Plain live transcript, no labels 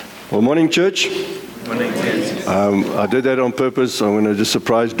Well, morning, church. Morning. I did that on purpose. I'm going to just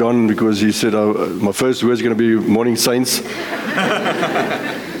surprise Don because he said my first word is going to be morning saints.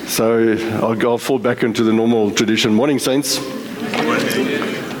 So I'll fall back into the normal tradition. Morning, saints.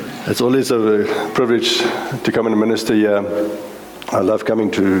 It's always a privilege to come and minister here. I love coming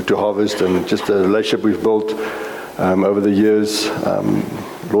to Harvest and just the relationship we've built over the years.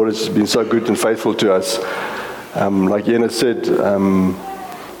 Lord has been so good and faithful to us. Like Ian has said,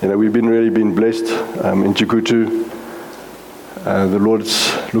 we've really been blessed in Chikutu. The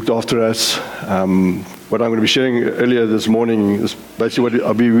Lord's looked after us. What I'm going to be sharing earlier this morning is basically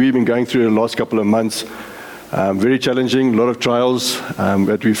what we've been going through the last couple of months. Very challenging, a lot of trials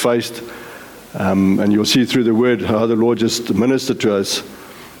that we faced. And you'll see through the word how the Lord just ministered to us.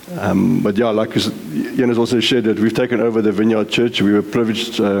 But yeah, like Ian has also shared that we've taken over the Vineyard Church. We were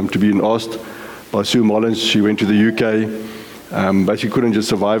privileged to be asked by Sue Mullins. She went to the UK. Basically couldn't just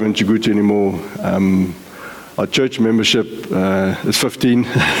survive in Chikutu anymore. Our church membership is 15,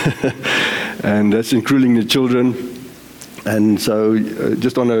 and that's including the children. And so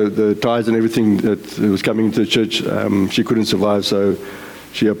just on the tithes and everything that was coming into the church, she couldn't survive. So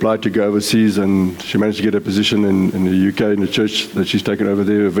she applied to go overseas, and she managed to get a position in the UK in the church that she's taken over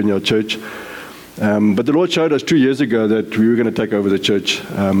there, Vineyard Church. But the Lord showed us 2 years ago that we were going to take over the church.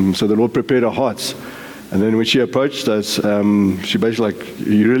 So the Lord prepared our hearts. And then when she approached us, she basically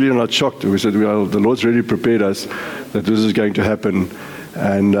you really are not shocked? We said, well, the Lord's really prepared us that this is going to happen.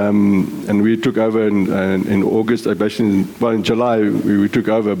 And we took over in August, basically in July we took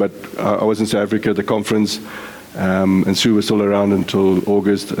over, but I was in South Africa at the conference, and Sue was still around until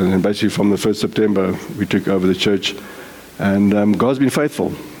August, and then basically from the 1st September we took over the church. And God's been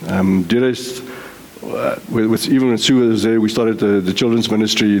faithful. Even when Sue was there, we started the children's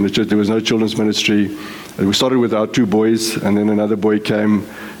ministry in the church. There was no children's ministry. We started with our 2 boys, and then another boy came,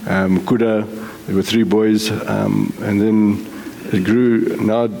 Kuda. There were 3 boys, and then it grew.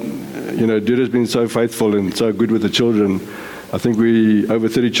 Now, Dira's been so faithful and so good with the children. I think we over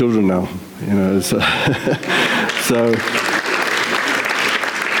 30 children now. So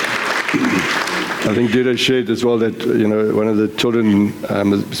I think Dira shared as well that one of the children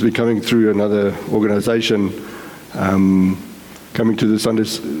is coming through another organization, coming to the Sunday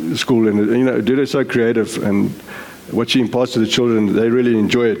school, and Dira is so creative, and what she imparts to the children, they really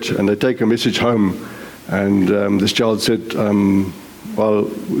enjoy it, and they take a message home. And this child said,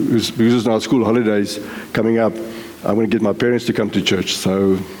 because it's now school holidays coming up, I'm going to get my parents to come to church.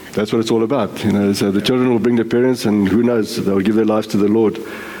 So that's what it's all about. So the children will bring their parents, and who knows, they'll give their lives to the Lord.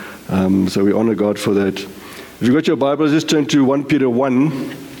 So we honor God for that. If you've got your Bibles, just turn to 1 Peter 1,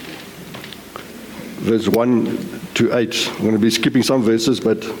 verse 1 to 8. I'm going to be skipping some verses,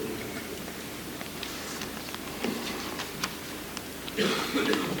 but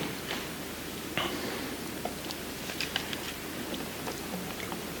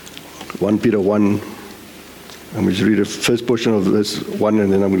 1 Peter 1, I'm going to read the first portion of verse 1,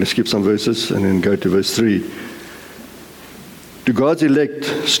 and then I'm going to skip some verses and then go to verse 3. To God's elect,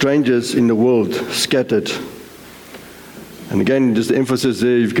 strangers in the world, scattered. And again, just the emphasis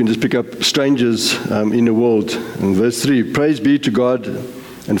there, you can just pick up strangers in the world. And verse 3, praise be to God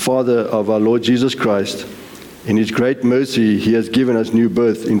and Father of our Lord Jesus Christ. In His great mercy, He has given us new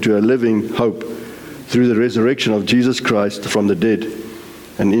birth into a living hope through the resurrection of Jesus Christ from the dead,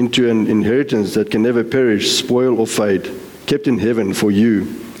 and into an inheritance that can never perish, spoil, or fade, kept in heaven for you,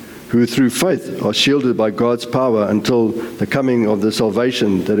 who through faith are shielded by God's power until the coming of the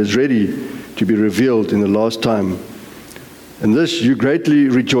salvation that is ready to be revealed in the last time. In this you greatly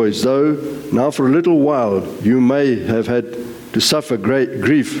rejoice, though now for a little while you may have had to suffer great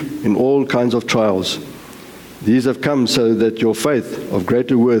grief in all kinds of trials. These have come so that your faith, of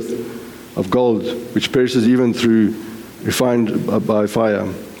greater worth of gold, which perishes even through refined by fire,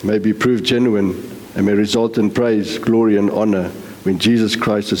 may be proved genuine and may result in praise, glory, and honor when Jesus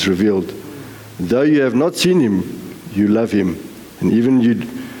Christ is revealed. Though you have not seen Him, you love Him. And even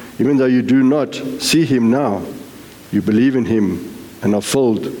though you do not see Him now, you believe in Him and are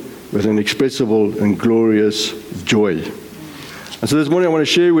filled with an inexpressible and glorious joy. And so this morning I want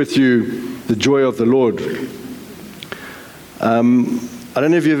to share with you the joy of the Lord. I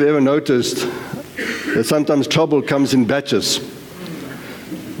don't know if you've ever noticed that sometimes trouble comes in batches.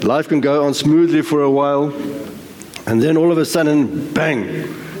 Life can go on smoothly for a while, and then all of a sudden, bang,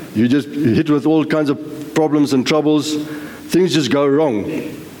 you're hit with all kinds of problems and troubles. Things just go wrong.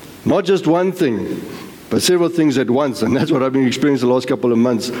 Not just one thing, but several things at once. And that's what I've been experiencing the last couple of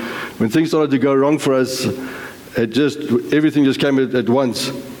months. When things started to go wrong for us, everything just came at once.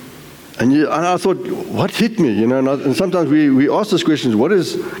 And I thought, what hit me? And sometimes we ask those questions, what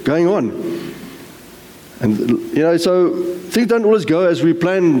is going on? And, so things don't always go as we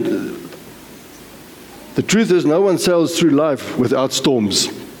planned. The truth is, no one sails through life without storms.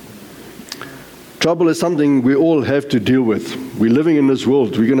 Trouble is something we all have to deal with. We're living in this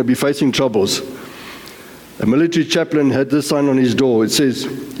world. We're going to be facing troubles. A military chaplain had this sign on his door. It says,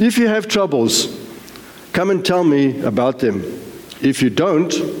 if you have troubles, come and tell me about them. If you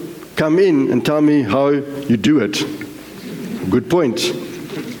don't, come in and tell me how you do it. Good point.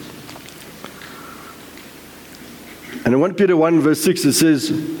 And in 1 Peter 1 verse 6 it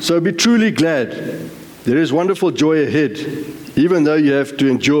says, so be truly glad. There is wonderful joy ahead, even though you have to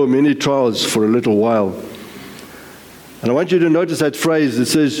endure many trials for a little while. And I want you to notice that phrase. It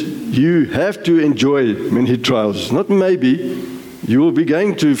says, you have to enjoy many trials. Not maybe. You will be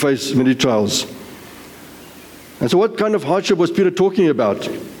going to face many trials. And so what kind of hardship was Peter talking about?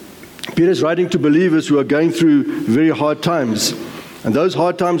 Peter's writing to believers who are going through very hard times. And those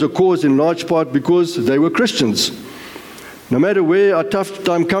hard times are caused in large part because they were Christians. No matter where our tough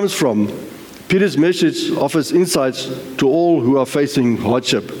time comes from, Peter's message offers insights to all who are facing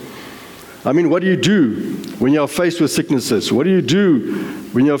hardship. I mean, what do you do when you are faced with sicknesses? What do you do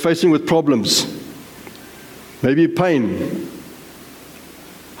when you are facing with problems? Maybe pain.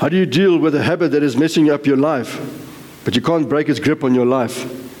 How do you deal with a habit that is messing up your life, but you can't break its grip on your life?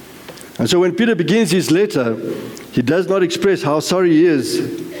 And so when Peter begins his letter, he does not express how sorry he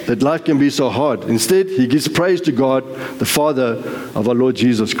is that life can be so hard. Instead, he gives praise to God, the Father of our Lord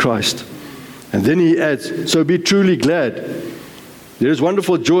Jesus Christ. And then he adds, so be truly glad. There is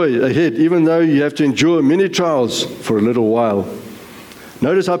wonderful joy ahead, even though you have to endure many trials for a little while.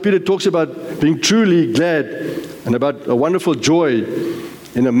 Notice how Peter talks about being truly glad and about a wonderful joy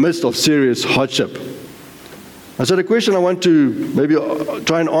in the midst of serious hardship. And so the question I want to maybe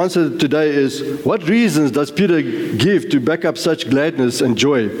try and answer today is, what reasons does Peter give to back up such gladness and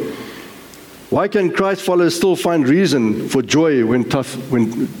joy? Why can Christ followers still find reason for joy when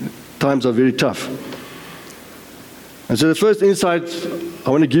times are very tough? And so the first insight I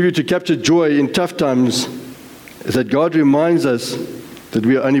want to give you to capture joy in tough times is that God reminds us that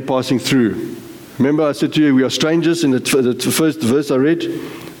we are only passing through. Remember I said to you, we are strangers in the first verse I read.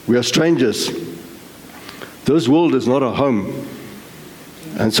 We are strangers. This world is not our home.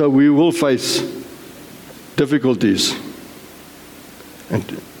 And so we will face difficulties. And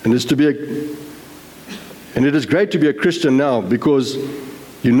it is great to be a Christian now because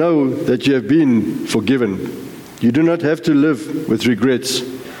you know that you have been forgiven. You do not have to live with regrets.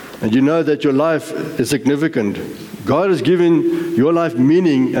 And you know that your life is significant. God has given your life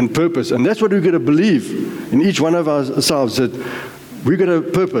meaning and purpose. And that's what we've got to believe in each one of ourselves, that we've got a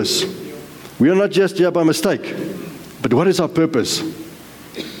purpose. We are not just here by mistake. But what is our purpose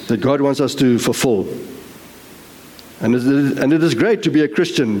that God wants us to fulfill? And it is great to be a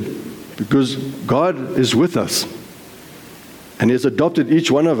Christian because God is with us. And He has adopted each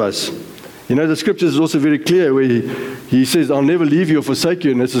one of us. You know, the scripture is also very clear where he says, I'll never leave you or forsake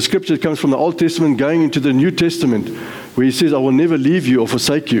you. And it's a scripture that comes from the Old Testament going into the New Testament, where he says, I will never leave you or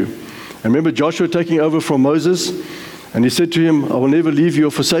forsake you. And remember Joshua taking over from Moses, and he said to him, I will never leave you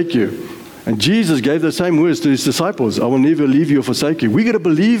or forsake you. And Jesus gave the same words to his disciples, I will never leave you or forsake you. We've got to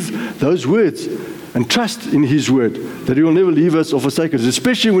believe those words and trust in his word, that he will never leave us or forsake us,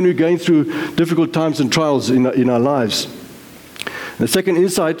 especially when we're going through difficult times and trials in our lives. And the second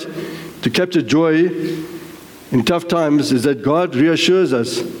insight to capture joy in tough times is that God reassures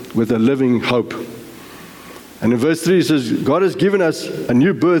us with a living hope. And in verse 3 it says, God has given us a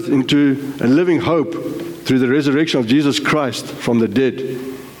new birth into a living hope through the resurrection of Jesus Christ from the dead.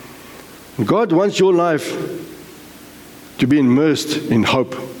 And God wants your life to be immersed in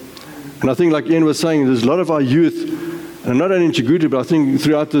hope. And I think, like Ian was saying, there's a lot of our youth, and not only in Chigutu, but I think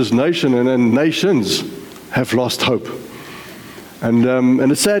throughout this nation and nations, have lost hope. And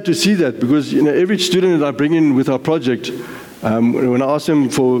it's sad to see that, because every student that I bring in with our project, when I ask them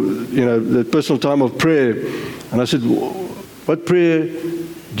for the personal time of prayer, and I said, what prayer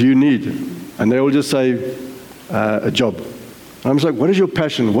do you need? And they all just say, a job. And I'm just like, what is your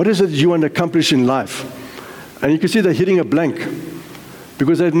passion? What is it you want to accomplish in life? And you can see they're hitting a blank,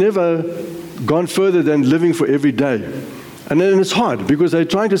 because they've never gone further than living for every day. And then it's hard, because they're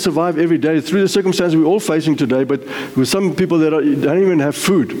trying to survive every day through the circumstances we're all facing today, but with some people that don't even have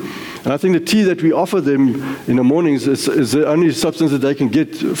food. And I think the tea that we offer them in the mornings is the only substance that they can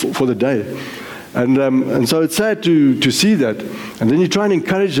get for the day. And so it's sad to see that. And then you try and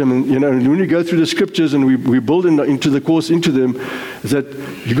encourage them, and when you go through the scriptures and we build into the course into them, is that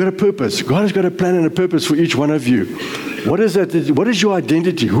you've got a purpose. God has got a plan and a purpose for each one of you. what is that? What is your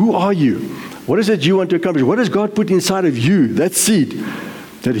identity? Who are you? What is it you want to accomplish? What has God put inside of you, that seed,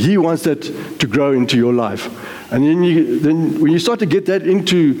 that He wants that to grow into your life? And then when you start to get that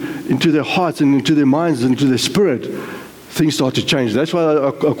into their hearts and into their minds and into their spirit, things start to change. That's why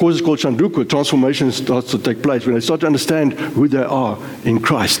our course is called Shanduko. Transformation starts to take place when they start to understand who they are in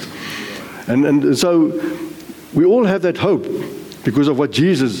Christ. And so we all have that hope because of what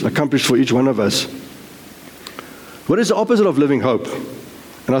Jesus accomplished for each one of us. What is the opposite of living hope?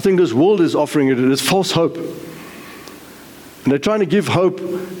 And I think this world is offering it. It is false hope. And they're trying to give hope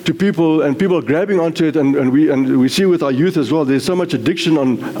to people, and people are grabbing onto it, and we see with our youth as well, there's so much addiction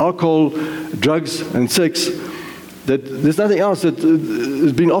on alcohol, drugs, and sex, that there's nothing else that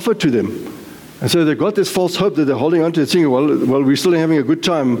is being offered to them. And so they've got this false hope that they're holding onto it, thinking, well, we're still having a good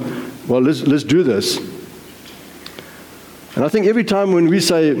time, well, let's do this. And I think every time when we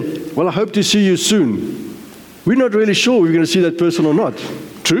say, well, I hope to see you soon, we're not really sure we're going to see that person or not.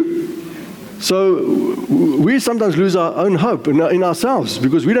 True? So we sometimes lose our own hope in ourselves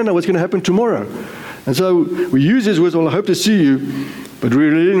because we don't know what's going to happen tomorrow. And so we use these words, well, I hope to see you, but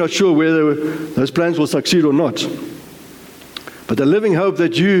we're really not sure whether those plans will succeed or not. But the living hope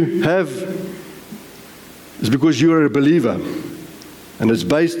that you have is because you are a believer, and it's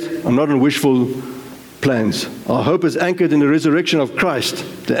based not on wishful plans. Our hope is anchored in the resurrection of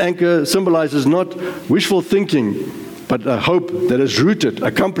Christ. The anchor symbolizes not wishful thinking, but a hope that is rooted,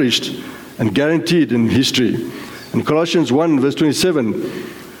 accomplished, and guaranteed in history. In Colossians 1, verse 27,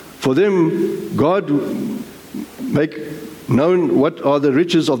 for them God make known what are the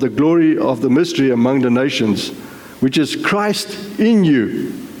riches of the glory of the mystery among the nations, which is Christ in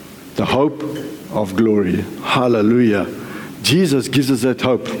you, the hope of glory. Hallelujah. Jesus gives us that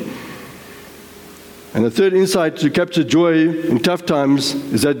hope. And the third insight to capture joy in tough times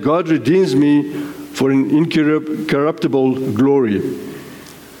is that God redeems me for an incorruptible glory.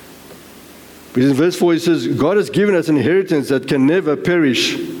 Because in verse 4 it says, God has given us an inheritance that can never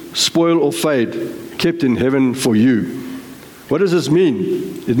perish, spoil or fade, kept in heaven for you. What does this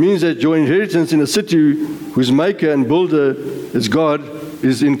mean? It means that your inheritance in a city whose maker and builder is God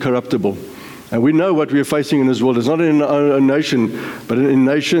is incorruptible. And we know what we are facing in this world. It's not in our own nation, but in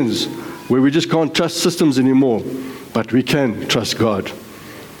nations where we just can't trust systems anymore. But we can trust God.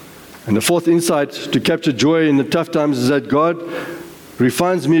 And the fourth insight to capture joy in the tough times is that God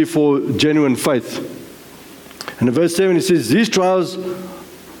refines me for genuine faith. And in verse 7 it says, these trials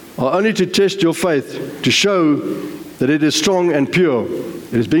are only to test your faith, to show that it is strong and pure.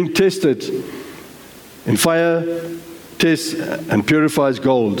 It is being tested in fire, tests and purifies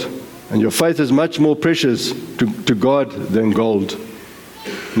gold. And your faith is much more precious to God than gold.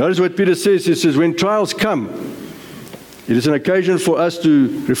 Notice what Peter says. He says, when trials come, it is an occasion for us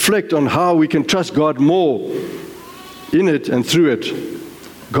to reflect on how we can trust God more in it and through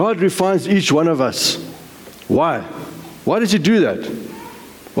it. God refines each one of us. Why? Why does He do that?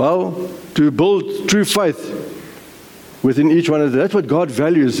 Well, to build true faith within each one of us. That's what God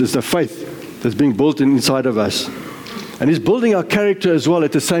values, is the faith that's being built inside of us. And He's building our character as well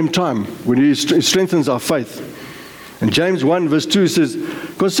at the same time when He strengthens our faith. And James 1 verse 2 says,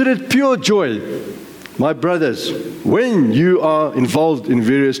 consider it pure joy, my brothers, when you are involved in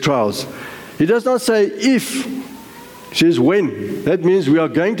various trials. He does not say if, he says when. That means we are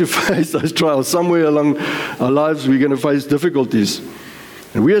going to face those trials. Somewhere along our lives we're going to face difficulties.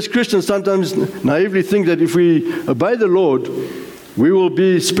 And we as Christians sometimes naively think that if we obey the Lord, we will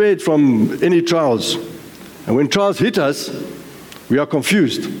be spared from any trials. And when trials hit us, we are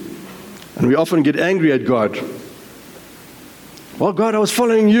confused. And we often get angry at God. Well, God, I was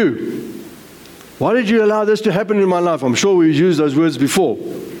following you. Why did you allow this to happen in my life? I'm sure we've used those words before.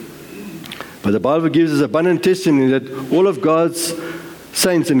 But the Bible gives us abundant testimony that all of God's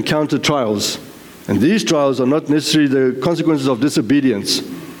saints encounter trials. And these trials are not necessarily the consequences of disobedience,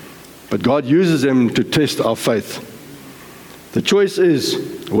 but God uses them to test our faith. The choice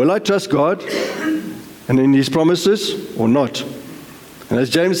is, will I trust God and in His promises or not? And as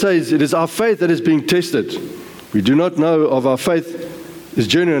James says, it is our faith that is being tested. We do not know of our faith is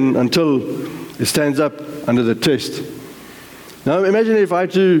genuine until it stands up under the test. Now imagine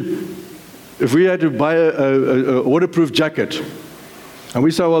if we had to buy a waterproof jacket, and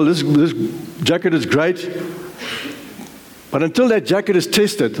we say, well, this jacket is great, but until that jacket is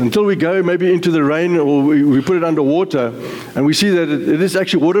tested, until we go maybe into the rain or we put it under water and we see that it is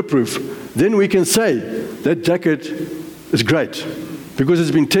actually waterproof, then we can say that jacket is great because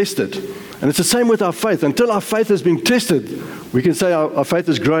it's been tested. And it's the same with our faith. Until our faith has been tested, we can say our faith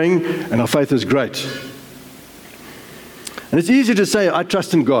is growing and our faith is great. And it's easy to say, I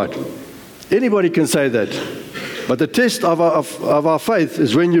trust in God. Anybody can say that. But the test of our faith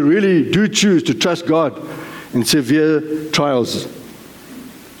is when you really do choose to trust God in severe trials.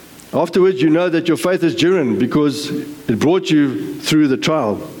 Afterwards, you know that your faith is genuine because it brought you through the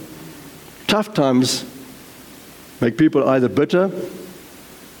trial. Tough times make people either bitter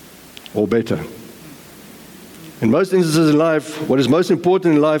or better. In most instances in life, what is most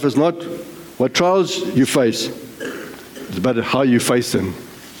important in life is not what trials you face, it's about how you face them.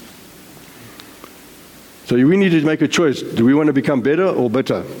 So we need to make a choice. Do we want to become better or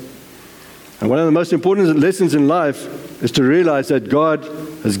bitter? And one of the most important lessons in life is to realize that God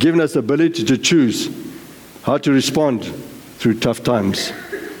has given us the ability to choose how to respond through tough times.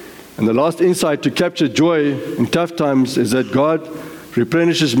 And the last insight to capture joy in tough times is that God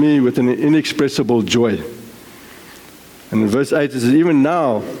replenishes me with an inexpressible joy. And in verse 8 it says, even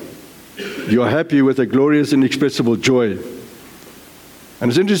now you are happy with a glorious inexpressible joy. And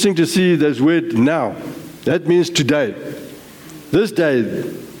it's interesting to see this word now. That means today. This day,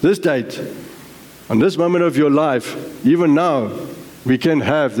 this date, on this moment of your life, even now, we can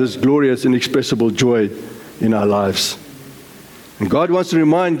have this glorious inexpressible joy in our lives. And God wants to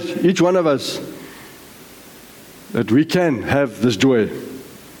remind each one of us that we can have this joy.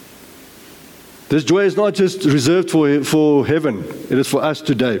 This joy is not just reserved for heaven. It is for us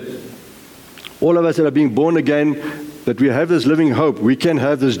today. All of us that are being born again, that we have this living hope, we can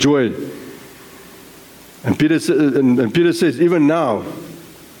have this joy. And Peter says, even now.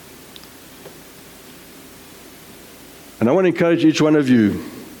 And I want to encourage each one of you,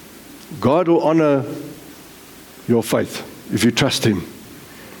 God will honor your faith if you trust Him.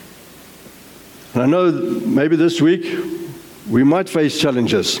 And I know maybe this week we might face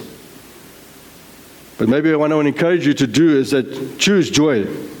challenges. But maybe what I want to encourage you to do is that choose joy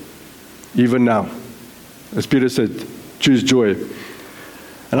even now. As Peter said, choose joy.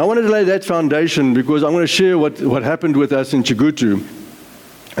 And I wanted to lay that foundation because I'm going to share what happened with us in Chigutu.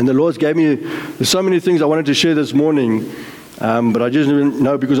 And the Lord gave me, there's so many things I wanted to share this morning, but I just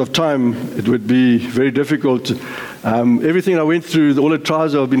know because of time it would be very difficult. Everything I went through, all the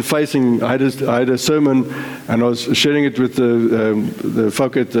trials I've been facing, I had a sermon and I was sharing it with the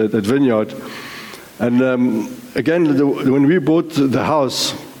folk at Vineyard. And again, when we bought the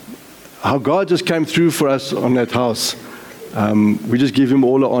house, how God just came through for us on that house. We just give Him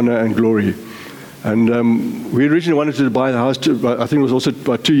all the honor and glory. And we originally wanted to buy the house, I think it was also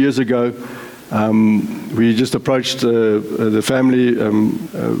about 2 years ago. We just approached the family.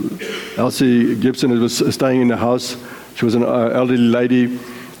 Elsie Gibson was staying in the house. She was an elderly lady,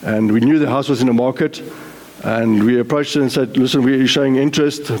 and we knew the house was in the market. And we approached her and said, listen, we're showing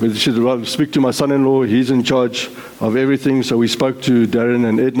interest. She said, well, speak to my son-in-law. He's in charge of everything. So we spoke to Darren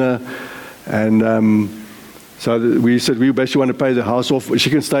and Edna. And so we said, we basically want to pay the house off. She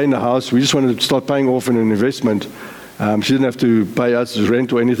can stay in the house. We just wanted to start paying off an investment. She didn't have to pay us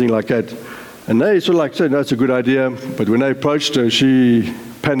rent or anything like that. And they sort of like said, no, it's a good idea. But when they approached her, she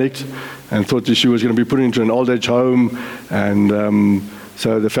panicked and thought that she was going to be put into an old age home. And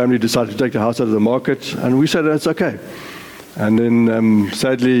so the family decided to take the house out of the market, and we said that's okay. And then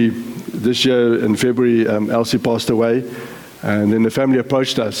sadly, this year in February, Elsie passed away, and then the family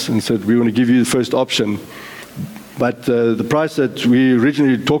approached us and said, we want to give you the first option. But the price that we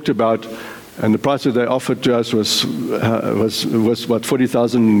originally talked about and the price that they offered to us was about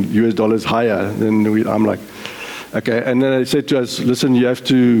 $40,000 US higher. Then I'm like, okay. And then they said to us, listen, you have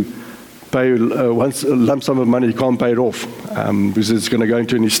to pay once a lump sum of money, you can't pay it off because it's going to go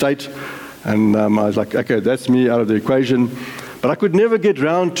into an estate. And I was like, okay, that's me out of the equation. But I could never get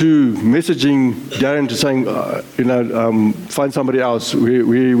round to messaging Darren to saying, find somebody else.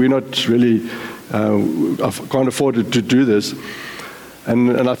 We're not really, can't afford to do this.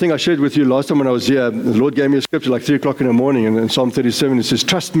 And I think I shared with you last time when I was here, the Lord gave me a scripture like 3 o'clock in the morning, and in Psalm 37 it says,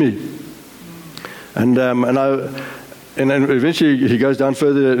 trust me. And then eventually he goes down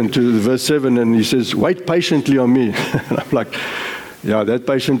further into verse 7 and he says, wait patiently on me. And I'm like, yeah, that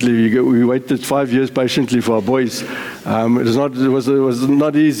patiently, we waited 5 years patiently for our boys. It was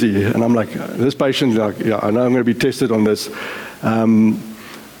not easy. And I'm like, this patiently, like, yeah, I know I'm going to be tested on this. And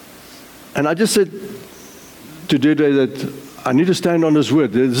I just said to Deirdre that I need to stand on this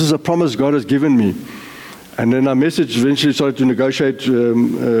word. This is a promise God has given me. And then I eventually started to negotiate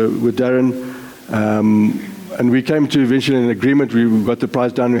with Darren. And we came to eventually an agreement. We got the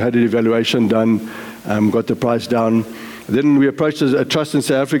price down. We had the evaluation done. Got the price down. Then we approached a trust in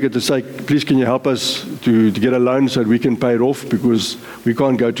South Africa to say, please, can you help us to get a loan so that we can pay it off because we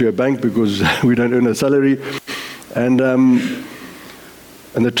can't go to a bank because we don't earn a salary. And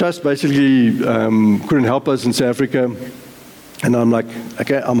the trust basically couldn't help us in South Africa. And I'm like,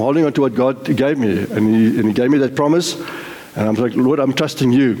 okay, I'm holding on to what God gave me. And he gave me that promise. And I'm like, Lord, I'm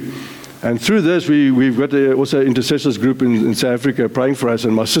trusting you. And through this, we've got also an intercessors group in South Africa praying for us,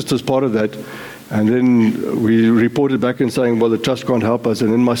 and my sister's part of that. And then we reported back and saying, well, the trust can't help us.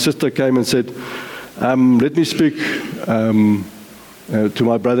 And then my sister came and said, let me speak to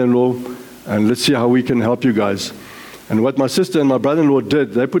my brother-in-law, and let's see how we can help you guys. And what my sister and my brother-in-law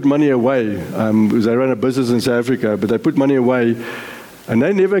did, they put money away. They ran a business in South Africa, but they put money away. And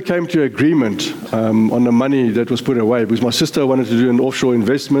they never came to agreement on the money that was put away, because my sister wanted to do an offshore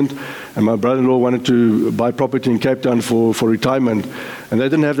investment, and my brother-in-law wanted to buy property in Cape Town for retirement, and they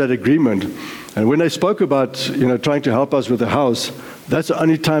didn't have that agreement. And when they spoke about trying to help us with the house, that's the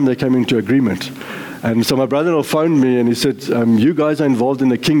only time they came into agreement. And so my brother-in-law phoned me and he said, you guys are involved in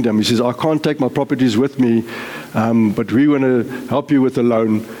the kingdom. He says, I can't take my properties with me, but we want to help you with the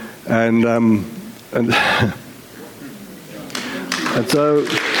loan. And And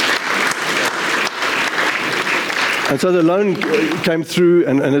so the loan came through,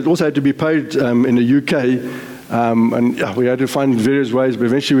 and it also had to be paid in the UK. And we had to find various ways, but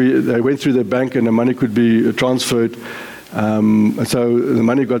eventually they went through the bank and the money could be transferred. And so the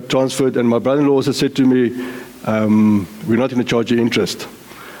money got transferred, and my brother-in-law also said to me, we're not going to charge you interest.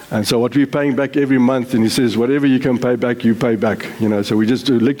 And so what we're paying back every month, and he says, whatever you can pay back, you pay back. So we just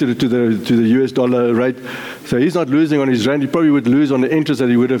linked it to the US dollar rate. So he's not losing on his rand. He probably would lose on the interest that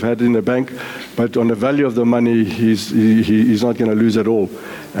he would have had in the bank, but on the value of the money, he's not going to lose at all.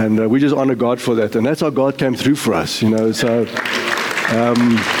 And we just honor God for that. And that's how God came through for us. So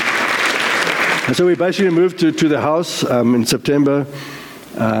and so we basically moved to the house in September.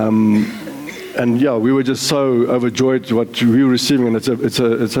 And we were just so overjoyed what we were receiving, and it's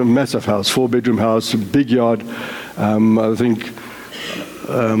a massive house, 4-bedroom house, big yard. I think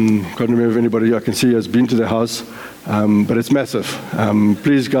can't remember if anybody I can see has been to the house, but it's massive.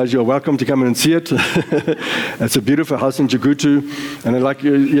 Please, guys, you're welcome to come in and see it. It's a beautiful house in Jagutu, and like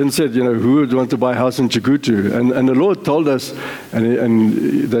Ian said, who would want to buy a house in Jagutu? And the Lord told us,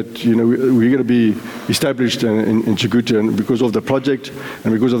 and that we're going to be established in Jagutu, and because of the project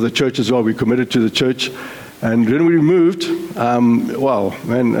and because of the church as well, we committed to the church. And when we moved, wow,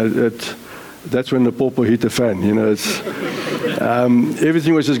 man, that's when the pawpaw hit the fan.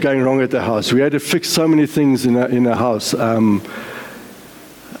 Everything was just going wrong at the house. We had to fix so many things in the house. And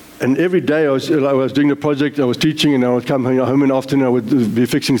every day I was doing the project, I was teaching, and I would come home in the afternoon, I would be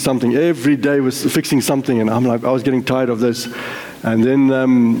fixing something. Every day was fixing something, and I'm like, I was getting tired of this. And then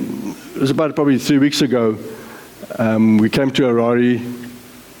it was about probably 3 weeks ago, we came to Harare,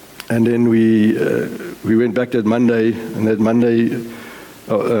 and then we went back that Monday, and that Monday,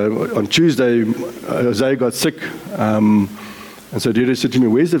 on Tuesday, Isaiah got sick, and so Deirdre said to me,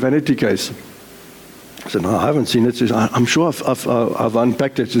 where's the vanity case? I said, no, I haven't seen it. She said, I'm sure I've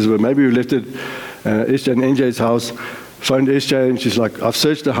unpacked it. She said, well, maybe we left it SJ and NJ's house. Phoned SJ, and she's like, I've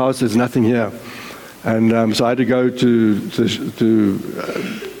searched the house, there's nothing here. And so I had to go to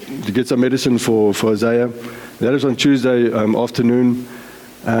get some medicine for Isaiah. That was on Tuesday afternoon.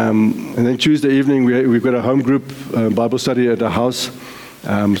 And then Tuesday evening, we've got a home group Bible study at our house.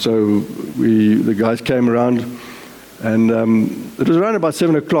 So the guys came around, and it was around about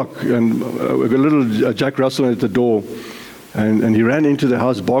 7 o'clock, and we got a little Jack Russell at the door, and he ran into the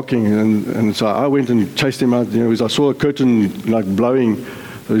house barking, and so I went and chased him out, because I saw a curtain like blowing.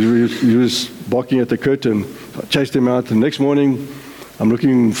 So he was barking at the curtain. So I chased him out. The next morning, I'm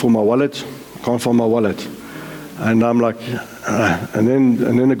looking for my wallet, can't find my wallet. And I'm like, and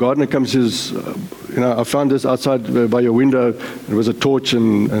then the gardener comes and says, I found this outside by your window. There was a torch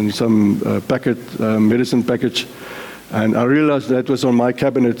and some medicine package. And I realized that was on my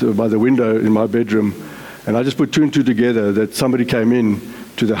cabinet by the window in my bedroom. And I just put two and two together that somebody came in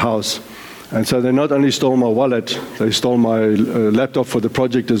to the house. And so they not only stole my wallet, they stole my laptop for the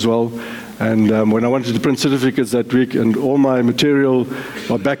project as well. And when I wanted to print certificates that week, and all my material,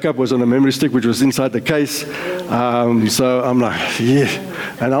 my backup was on a memory stick, which was inside the case. So I'm like, yeah.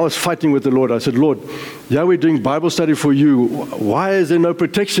 And I was fighting with the Lord. I said, Lord, we're doing Bible study for you. Why is there no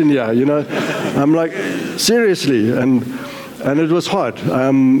protection here? I'm like, seriously. And it was hard.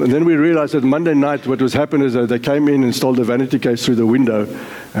 And then we realized that Monday night, what was happening is that they came in and stole the vanity case through the window,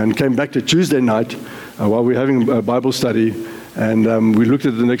 and came back to Tuesday night while we were having a Bible study. And we looked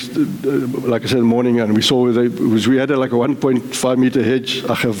at the next, like I said, morning, and we saw we had like a 1.5 meter hedge,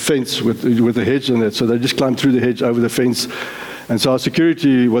 a fence with a hedge in it. So they just climbed through the hedge over the fence. And so our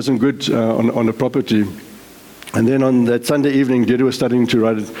security wasn't good on the property. And then on that Sunday evening, Deirdre was studying to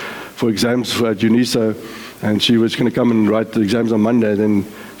write for exams at UNISA, and she was going to come and write the exams on Monday. Then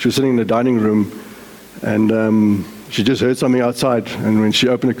she was sitting in the dining room, and she just heard something outside, and when she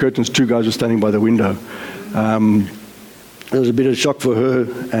opened the curtains, 2 guys were standing by the window. It was a bit of a shock for her,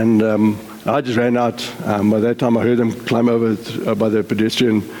 and I just ran out. By that time, I heard them climb over by the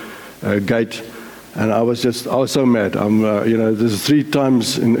pedestrian gate, and I was so mad. This is 3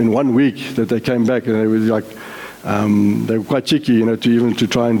 times in 1 week that they came back, and they were like, they were quite cheeky, to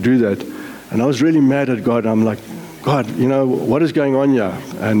try and do that. And I was really mad at God. I'm like, God, what is going on here?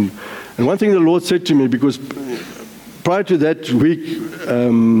 And one thing the Lord said to me, because prior to that week,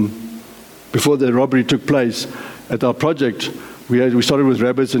 before the robbery took place, at our project, we started with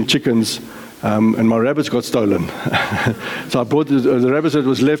rabbits and chickens, and my rabbits got stolen. So I brought the rabbits that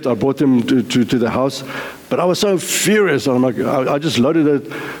was left, I brought them to the house. But I was so furious. I'm like, I just loaded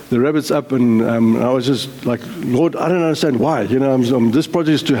the rabbits up, and I was just like, Lord, I don't understand why. This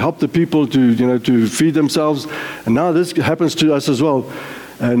project is to help the people to feed themselves, and now this happens to us as well.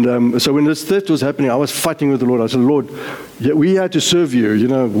 And so when this theft was happening, I was fighting with the Lord. I said, Lord, we had to serve you.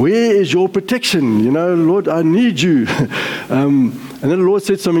 Where is your protection? Lord, I need you. And then the Lord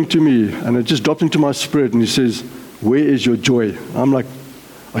said something to me, and it just dropped into my spirit, and he says, where is your joy? I'm like,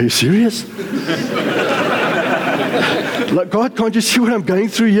 are you serious? Like, God, can't you see what I'm going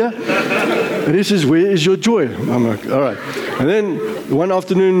through here? And he says, where is your joy? I'm like, all right. And then one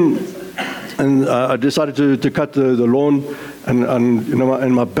afternoon, and I decided to cut the lawn,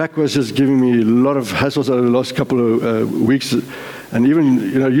 and my back was just giving me a lot of hassles over the last couple of weeks, and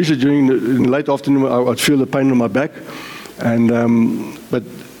even usually in the late afternoon I'd feel the pain in my back, but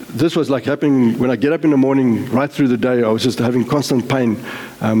this was like happening when I get up in the morning. Right through the day, I was just having constant pain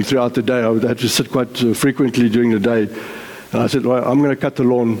throughout the day. I would have to sit quite frequently during the day, and I said, well, I'm going to cut the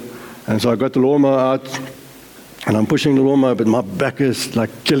lawn. And so I got the lawnmower out, and I'm pushing the lawnmower, but my back is like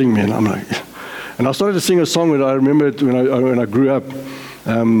killing me, and I'm like. And I started to sing a song that I remembered when I grew up.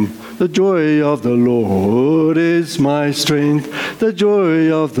 The joy of the Lord is my strength. The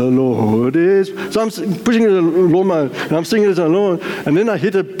joy of the Lord is... So I'm pushing the lawnmower, and I'm singing it on the lawn, and then I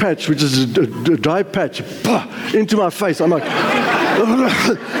hit a patch, which is a dry patch, into my face. I'm like,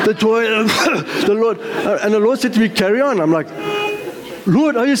 the joy of the Lord. And the Lord said to me, carry on. I'm like,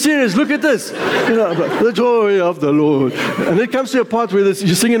 Lord, are you serious? Look at this. The joy of the Lord. And it comes to a part where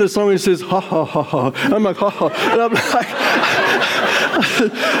you're singing a song and it says, ha, ha, ha, ha. I'm like, ha, ha. And I'm like,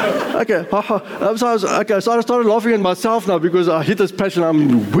 okay, ha, ha. So I started laughing at myself now because I hit this passion.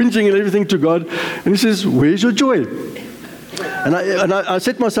 I'm whinging and everything to God. And he says, where's your joy? And I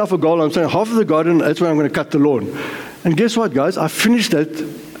set myself a goal. I'm saying half of the garden, that's where I'm going to cut the lawn. And guess what, guys? I finished that.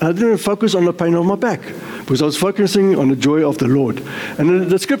 And I didn't even focus on the pain on my back, because I was focusing on the joy of the Lord. And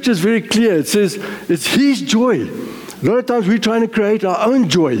the scripture is very clear. It says it's His joy. A lot of times we're trying to create our own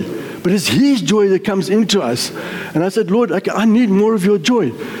joy, but it's His joy that comes into us. And I said, Lord, I need more of your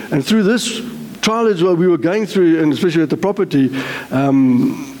joy. And through this trial as well we were going through, and especially at the property,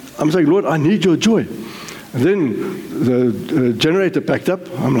 I'm saying, Lord, I need your joy. And then the generator packed up.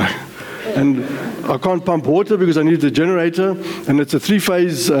 I'm like, and I can't pump water because I need the generator, and it's a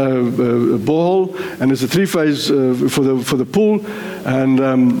 3-phase borehole, and it's a 3-phase for the pool, and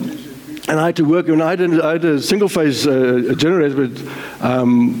I had to work. And I had a single-phase generator,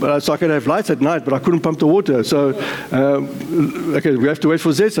 but so I could have lights at night, but I couldn't pump the water. So okay, we have to wait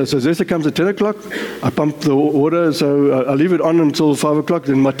for Zessa. So Zessa comes at 10 o'clock. I pump the water, so I leave it on until 5 o'clock.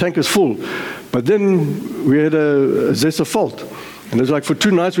 Then my tank is full. But then we had a Zessa fault. And it was like for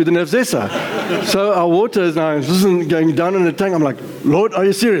 2 nights we didn't have Zessa. So our water is now going down in the tank. I'm like, Lord, are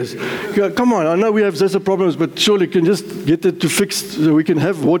you serious? Come on, I know we have Zessa problems, but surely you can just get it to fix so we can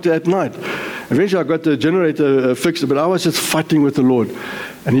have water at night. Eventually I got the generator fixed, but I was just fighting with the Lord.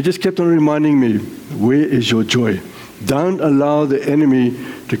 And He just kept on reminding me, where is your joy? Don't allow the enemy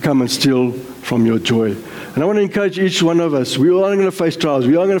to come and steal from your joy. And I want to encourage each one of us. We are going to face trials.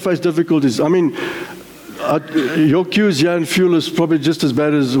 We are going to face difficulties. I mean, your queues here in fuel is probably just as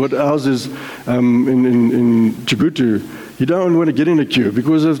bad as what ours is in Chigutu. You don't want to get in a queue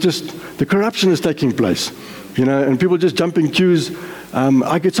because of just the corruption is taking place, and people just jump in queues.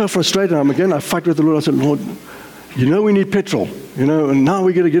 I get so frustrated. I fight with the Lord. I said, Lord, we need petrol, and now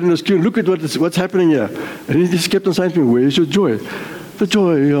we got to get in this queue. Look at what's happening here. And He just kept on saying to me, where's your joy? The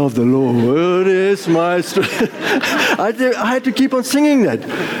joy of the Lord is my strength. I had to keep on singing that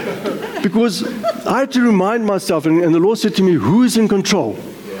because I had to remind myself, and the Lord said to me, who is in control?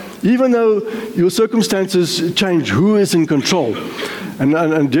 Even though your circumstances change, who is in control?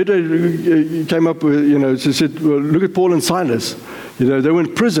 And Deirdre came up with, she said, well, look at Paul and Silas. They were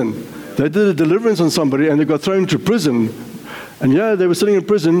in prison. They did a deliverance on somebody and they got thrown into prison. And they were sitting in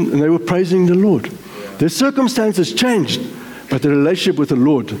prison and they were praising the Lord. Their circumstances changed, But the relationship with the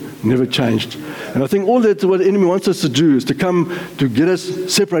Lord never changed. And I think all that what the enemy wants us to do is to come to get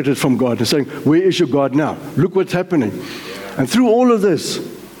us separated from God and saying, where is your God now? Look what's happening. And through all of this,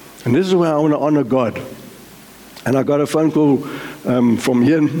 and this is where I want to honor God. And I got a phone call from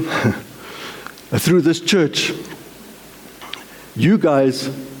Ian through this church. You guys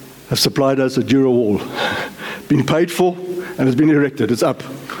have supplied us a Dura wall. Been paid for, and it's been erected. It's up.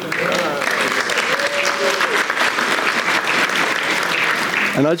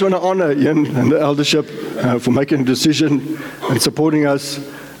 And I just want to honor Ian and the eldership for making a decision and supporting us.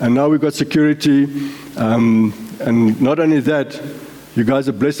 And now we've got security. And not only that, you guys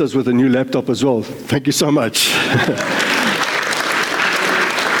have blessed us with a new laptop as well. Thank you so much.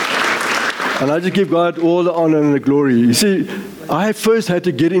 And I just give God all the honor and the glory. You see, I first had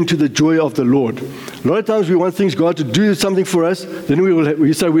to get into the joy of the Lord. A lot of times we want God to do something for us, then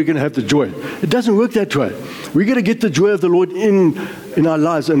we say we're going to have the joy. It doesn't work that way. We're going to get the joy of the Lord in our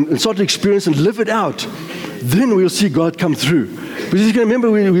lives and start to experience and live it out. Then we'll see God come through. Because He's going to remember,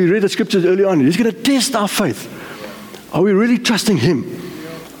 we read the scriptures early on, He's going to test our faith. Are we really trusting Him?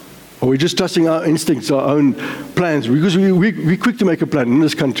 Or are we just trusting our instincts, our own plans? Because we're quick to make a plan in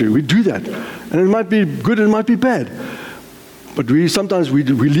this country. We do that. And it might be good, it might be bad. But sometimes we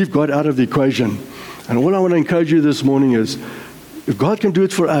leave God out of the equation. And all I want to encourage you this morning is, if God can do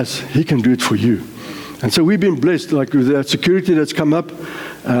it for us, He can do it for you. And so we've been blessed, like with that security that's come up,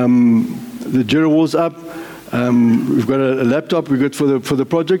 the Dura wall's up, we've got a laptop we got for the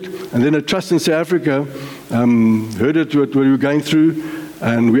project, and then a trust in South Africa heard it, what we were going through,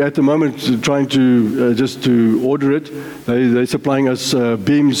 and we're at the moment trying to just to order it. They're supplying us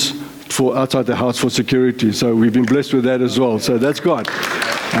beams for outside the house for security. So we've been blessed with that as well. So that's God.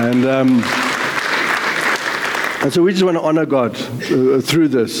 And so we just want to honor God through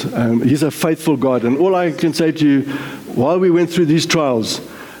this. He's a faithful God. And all I can say to you, while we went through these trials,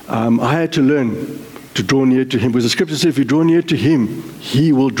 I had to learn to draw near to Him. Because the scripture says, if you draw near to Him,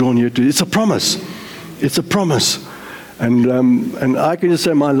 He will draw near to you. It's a promise. It's a promise. And I can just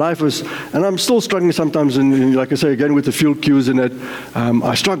say my life was, and I'm still struggling sometimes, in, like I say, again, with the fuel queues and that.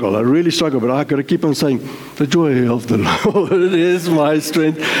 I struggle. I really struggle. But I've got to keep on saying, the joy of the Lord is my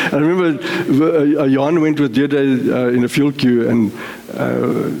strength. I remember Johan went with Deirdre in a fuel queue, and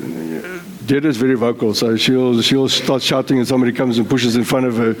Deirdre is very vocal, so she'll start shouting, and somebody comes and pushes in front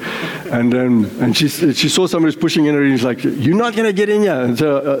of her, and she saw somebody pushing in her, and he's like, "You're not going to get in here." And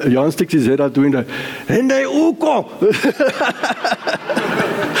so Jan sticks his head out the window, and they uko.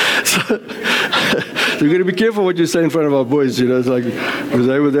 So you've got to be careful what you say in front of our boys, you know. It's like, because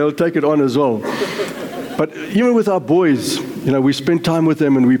they'll take it on as well. But even with our boys, you know, we spend time with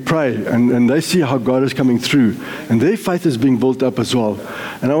them and we pray, and they see how God is coming through, and their faith is being built up as well.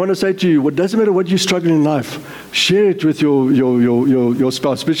 And I want to say to you, it doesn't matter what you struggle in life, share it with your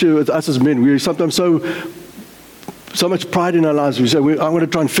spouse, especially with us as men. We're sometimes so much pride in our lives. We say, I want to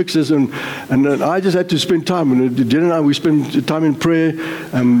try and fix this, and I just had to spend time. And Jen and I, we spent time in prayer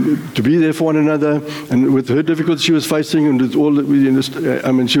to be there for one another. And with her difficulties she was facing, and with all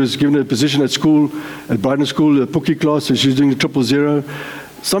that she was given a position at school, at Brighton School, a Pookie class, and she was doing the 000.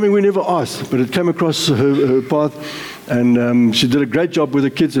 Something we never asked, but it came across her path. And she did a great job with the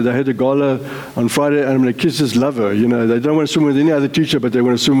kids. They had a gala on Friday, and the kids just love her. You know, they don't want to swim with any other teacher, but they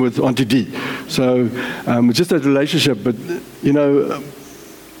want to swim with Auntie D. So it's just that relationship. But, you know,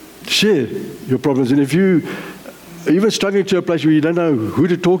 share your problems. And if you are even struggling to a place where you don't know who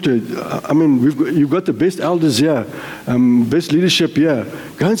to talk to, I mean, you've got the best elders here, best leadership here.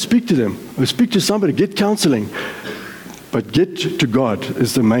 Go and speak to them. Or speak to somebody. Get counseling. But get to God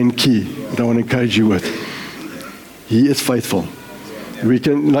is the main key that I want to encourage you with. He is faithful. We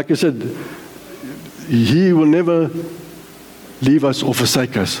can, like I said, He will never leave us or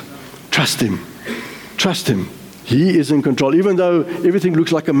forsake us. Trust Him. Trust Him. He is in control. Even though everything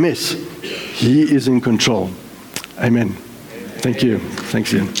looks like a mess, He is in control. Amen. Thank you.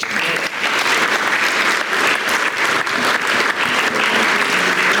 Thanks, Ian.